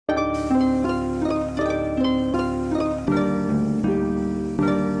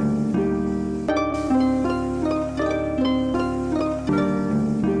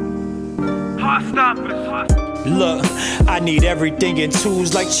Look, I need everything in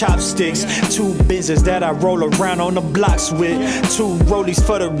twos like chopsticks. 2 business that I roll around on the blocks with. 2 rollies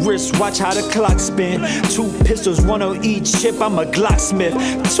for the wrist, watch how the clock spin. 2 pistols, 1 on each hip, I'm a Glocksmith.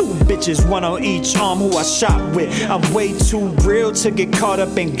 2 bitches, 1 on each arm who I shot with. I'm way too real to get caught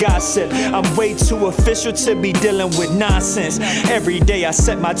up in gossip. I'm way too official to be dealing with nonsense. Every day I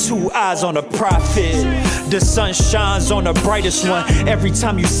set my 2 eyes on a profit. The sun shines on the brightest one. Every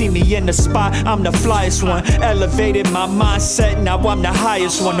time you see me in the spot, I'm the flyest one. Elevated my mindset, now I'm the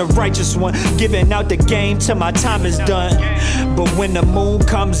highest one, the righteous one. Giving out the game till my time is done. But when the moon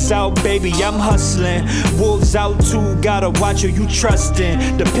comes out, baby, I'm hustling. Wolves out too, gotta watch who you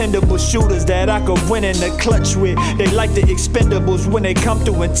trustin'. Dependable shooters that I could win in the clutch with. They like the expendables when they come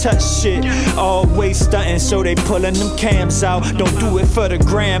through and touch shit. Always stuntin', so they pullin' them cams out. Don't do it for the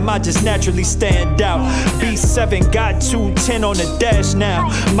gram, I just naturally stand out. B7 got 210 on the dash now.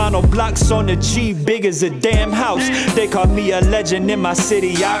 Mono blocks on the G, big as a damn house. They call me a legend in my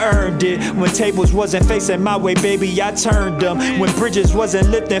city, I earned it. When tables wasn't facing my way, baby, I turned them. When bridges wasn't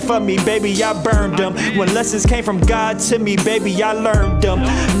lifting for me, baby, I burned them. When lessons came from God to me, baby, I learned them.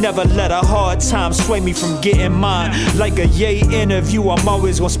 Never let a hard time sway me from getting mine. Like a Ye interview, I'm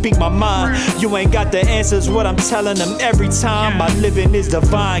always gonna speak my mind. You ain't got the answers, what I'm telling them every time. My living is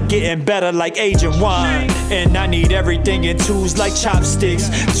divine, getting better like aging wine. And I need everything in twos like chopsticks.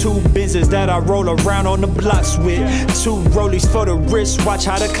 2 business that I roll around on the blocks with. 2 rollies for the wrist, watch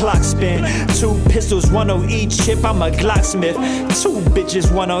how the clock spin. 2 pistols, 1 on each hip, I'm a Glocksmith. 2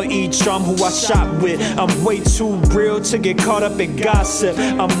 bitches, 1 on each arm who I shop with. I'm way too real to get caught up in gossip.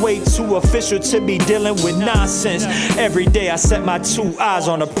 I'm way too official to be dealing with nonsense. Every day I set my 2 eyes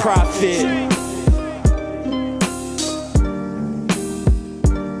on a profit.